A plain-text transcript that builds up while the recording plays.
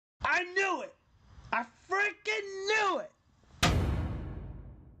I knew it! I freaking knew it!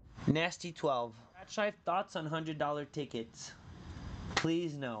 Nasty 12. Scratch thoughts on $100 tickets.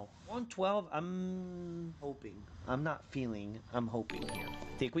 Please no. 112, I'm hoping. I'm not feeling, I'm hoping here.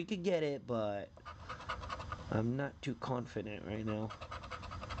 Think we could get it, but I'm not too confident right now.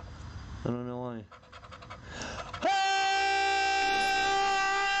 I don't know why.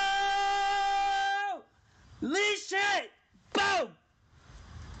 Holy shit! Boom!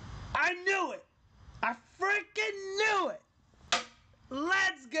 I knew it! I freaking knew it!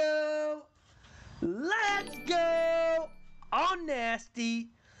 Let's go! Let's go! Oh, nasty!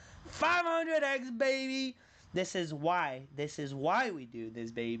 500x, baby! This is why we do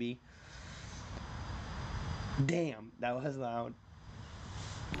this, baby. Damn, that was loud.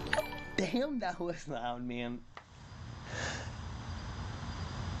 Damn, that was loud, man.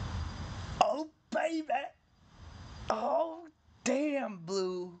 Oh, baby! Oh, damn,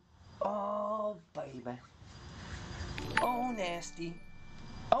 blue. Oh, baby. Oh, nasty.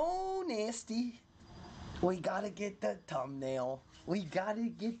 Oh, nasty. We gotta get the thumbnail. We gotta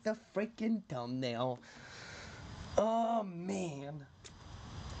get the freaking thumbnail. Oh, man.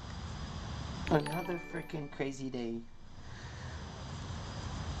 Another freaking crazy day.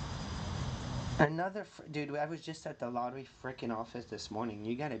 Dude, I was just at the lottery freaking office this morning.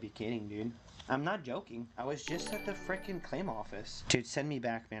 You gotta be kidding, dude. I'm not joking. I was just at the freaking claim office. Dude, send me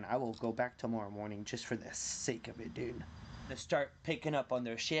back, man. I will go back tomorrow morning just for the sake of it, dude. To start picking up on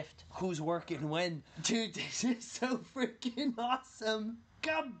their shift. Who's working when? Dude, this is so freaking awesome.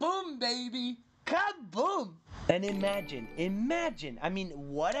 Kaboom, baby. Kaboom. And imagine. I mean,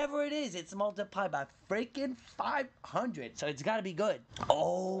 whatever it is, it's multiplied by freaking 500. So it's gotta be good.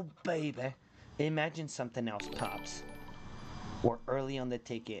 Oh, baby. Imagine something else pops. We're early on the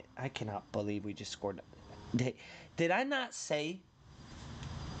ticket. I cannot believe we just scored. Did I not say?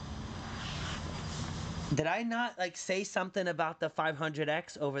 Did I not say something about the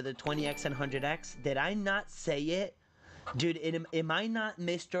 500x over the 20x and 100x? Did I not say it? Dude, am I not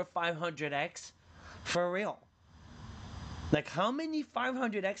Mr. 500x? For real. Like, how many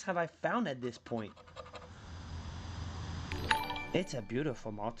 500x have I found at this point? It's a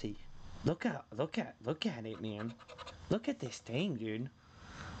beautiful multi. Look at it, man. Look at this thing, dude.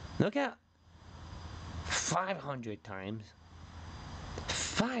 Look at 500 times.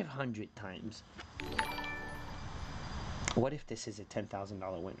 500 times. What if this is a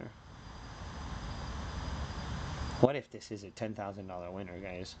 $10,000 winner? What if this is a $10,000 winner,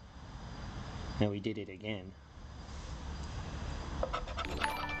 guys? And we did it again.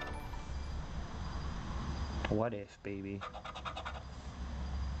 What if, baby?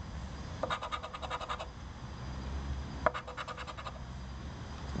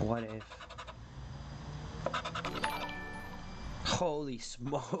 What if? Holy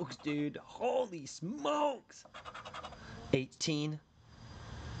smokes, dude. Holy smokes. 18.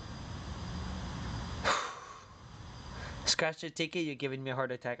 Scratch the ticket, you're giving me a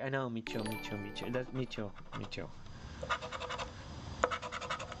heart attack. I know, me too. That's me too.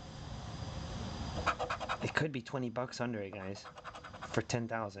 It could be 20 bucks under it, guys. For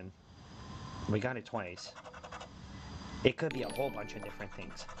 10,000. We got it twice. It could be a whole bunch of different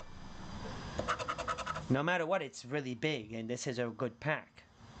things. No matter what, it's really big, and this is a good pack.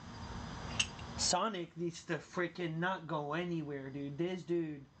 Sonic needs to freaking not go anywhere, dude. This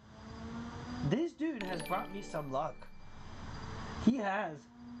dude has brought me some luck. He has.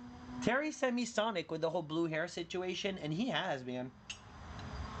 Terry sent me Sonic with the whole blue hair situation, and he has, man.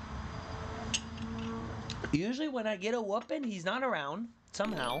 Usually when I get a whooping, he's not around,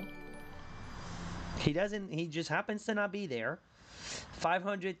 somehow. He just happens to not be there.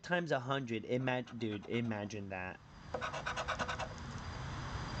 500 times 100. Dude, imagine that.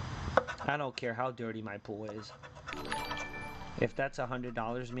 I don't care how dirty my pool is. If that's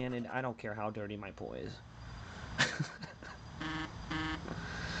 $100, man, and I don't care how dirty my pool is.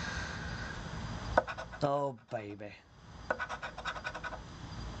 Oh, baby.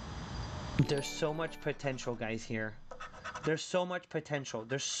 There's so much potential, guys, here. There's so much potential.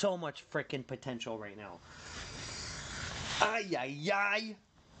 There's so much freaking potential right now. Ay, ay, ay.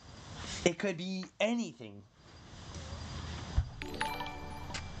 It could be anything.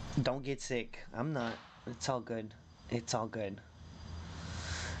 Don't get sick. I'm not. It's all good. It's all good.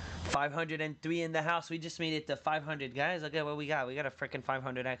 503 in the house. We just made it to 500, guys. Look at what we got. We got a freaking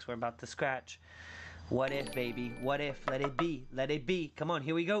 500x. We're about to scratch. What if, baby? What if? Let it be. Let it be. Come on,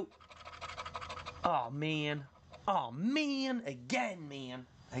 here we go. Oh, man. Oh, man. Again, man.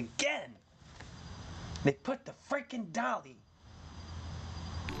 Again. They put the freaking dolly.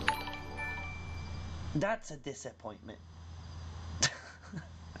 That's a disappointment.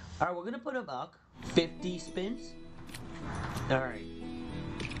 Alright, we're gonna put a buck. 50 spins. Alright.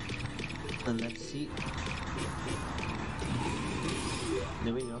 And let's see.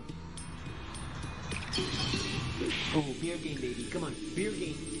 There we go. Oh, beer game, baby. Come on, beer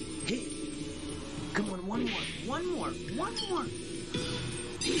game. Hit. Come on, one more. Boom,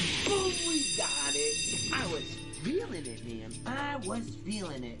 we got it. I was feeling it, man. I was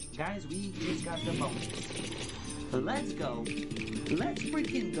feeling it. Guys, we just got the bonus. Let's go. Let's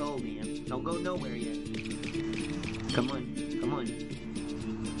freaking go, man. Don't go nowhere yet. Come on.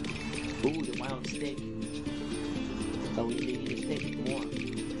 Ooh, the wild stick. Oh, we need to stick more.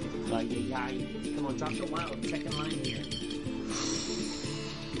 Come on, drop the wild. Second line here.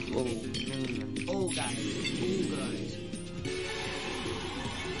 Oh, man. Oh, guys.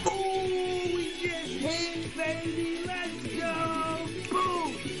 Oh, we just hit, baby. Let's go.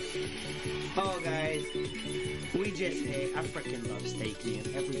 Boom. Oh, guys. We just hit. I freaking love steak, man.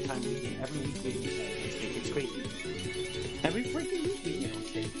 Every time we hit. Every week we hit on steak. It's crazy. Every freaking week we hit on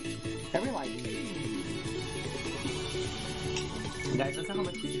steak. Every life. Guys, look at how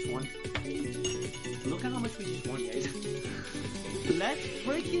much we just won. Look at how much we just won, guys. Let's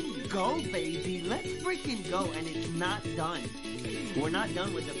freaking go, baby. Let's freaking go. And it's not done. We're not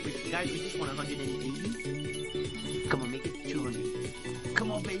done with the freaking... Guys, we just won 180. Come on, make it 200.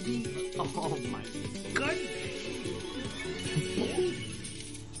 Come on, baby. Oh, my goodness.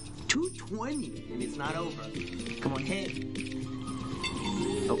 220. And it's not over. Come on, hit.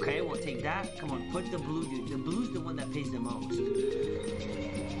 Okay, we'll take that. Come on, put the blue, dude. The blue's the one that pays the most.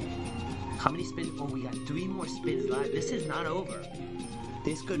 How many spins? Oh, we got 3 more spins left. This is not over.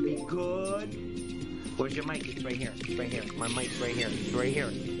 This could be good. Where's your mic? It's right here. Right here. My mic's right here. It's right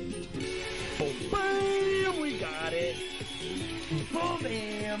here. Boom, bam! We got it. Boom,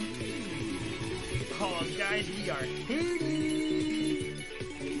 bam! Oh, guys, we are hitting.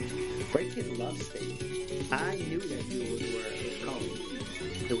 Freaking love steak. I knew that you were calling.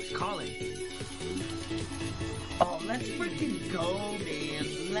 It was calling. Oh, let's freaking go, man.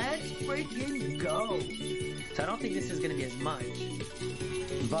 Let's freaking go. So I don't think this is going to be as much.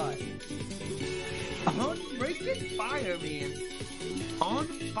 But on freaking fire, man. On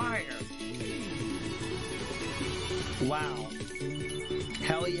fire. Wow.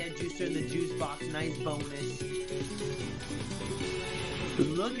 Hell yeah, juicer in the juice box. Nice bonus.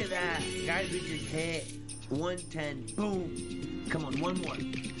 Look at that. Guys, we just hit 110. Boom. Come on, one more.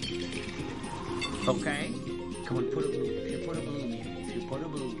 Okay. Come on, put a blue. If you put a blue, man. If you put a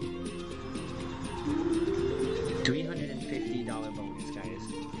blue. $350 bonus, guys.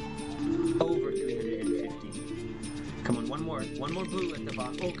 Over 350. Come on, one more. One more blue at the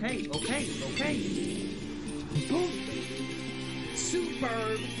bottom. Okay. Boom.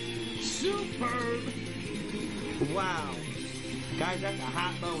 Superb. Wow. Guys, that's a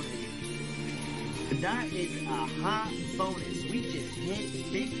hot bonus. That is a hot bonus. We just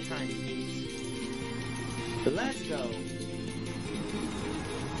hit big time. Let's go.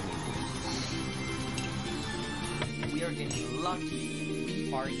 We are getting lucky.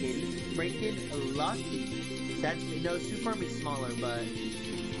 We are getting freaking lucky. That's, no, Superb is smaller, but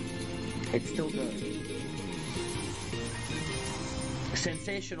it's still good.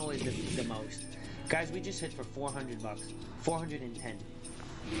 Sensational is the most. Guys, we just hit for 400 bucks. 410.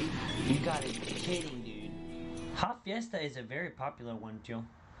 You gotta be kidding, dude. Hot Fiesta is a very popular one, too.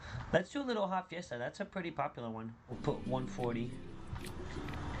 Let's do a little Hot Fiesta. That's a pretty popular one. We'll put 140.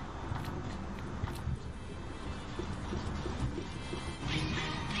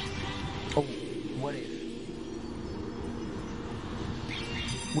 Oh, what if?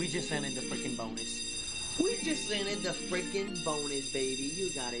 We just landed the freaking bonus. We just landed the freaking bonus, baby. You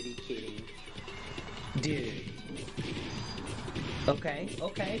gotta be kidding. Dude. Okay.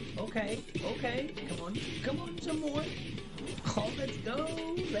 Come on, some more. Oh, let's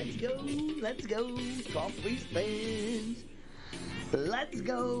go. 12 free spins. Let's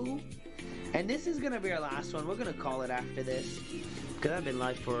go. And this is gonna be our last one. We're gonna call it after this. Because I've been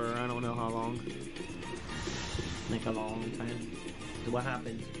live for I don't know how long. Like a long time. So what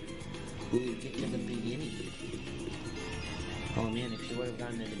happened? Ooh, get to the beginning. Oh man, if she would have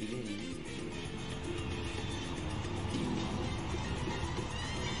gotten to the beginning.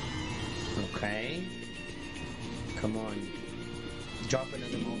 Okay. Come on. Drop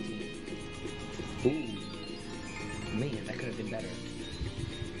another multi. Ooh. Man, that could have been better.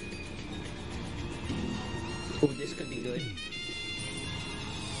 Ooh, this could be good.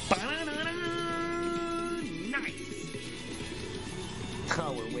 Nice!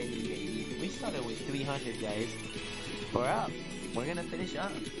 Oh, we're winning, baby. We started with 300, guys. We're up. We're gonna finish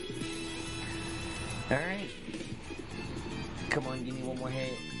up. Alright. Come on, give me one more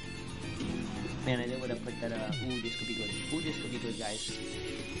hit. Man, I didn't want to put that, ooh, this could be good. Ooh, this could be good, guys.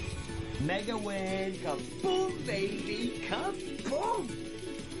 Mega win, kaboom, baby, kaboom!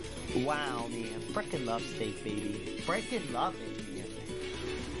 Wow, man, frickin' love steak, baby. Frickin' love it,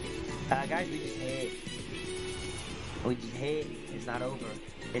 man. Guys, we just hit. We just hit. It's not over.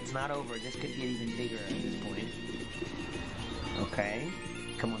 It's not over. This could get even bigger at this point. Okay.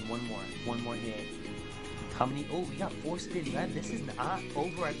 Come on, one more. One more hit. How many? Oh, we got 4 spins left. This is not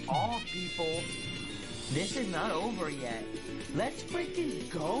over at all, people. This is not over yet. Let's freaking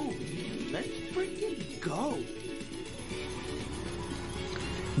go, man. Let's freaking go.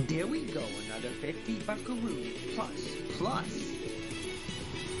 There we go. Another 50 buckaroo. Plus.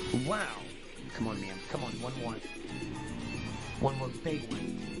 Wow. Come on, man. Come on, one more. One more big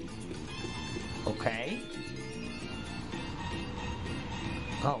one. Okay.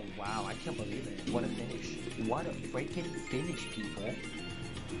 Oh, wow. I can't believe it. What a finish. What a freaking finish, people.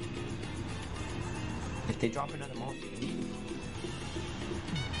 If they drop another multi.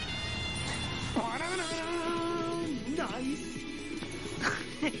 Nice.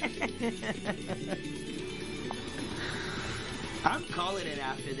 I'm calling it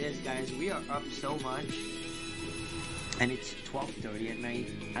after this, guys. We are up so much. And it's 12:30 at night.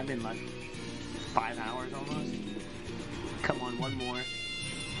 I've been like 5 hours almost. Come on, one more.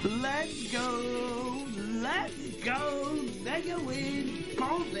 Let's go! Let's go! Mega win!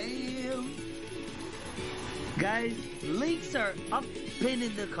 Boom, bam! Guys, links are up pinned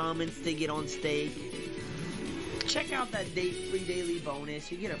in the comments to get on stake. Check out that free daily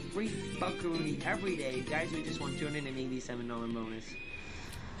bonus. You get a free buckaroonie every day. Guys, we just won $287 bonus.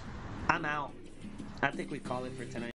 I'm out. I think we call it for tonight.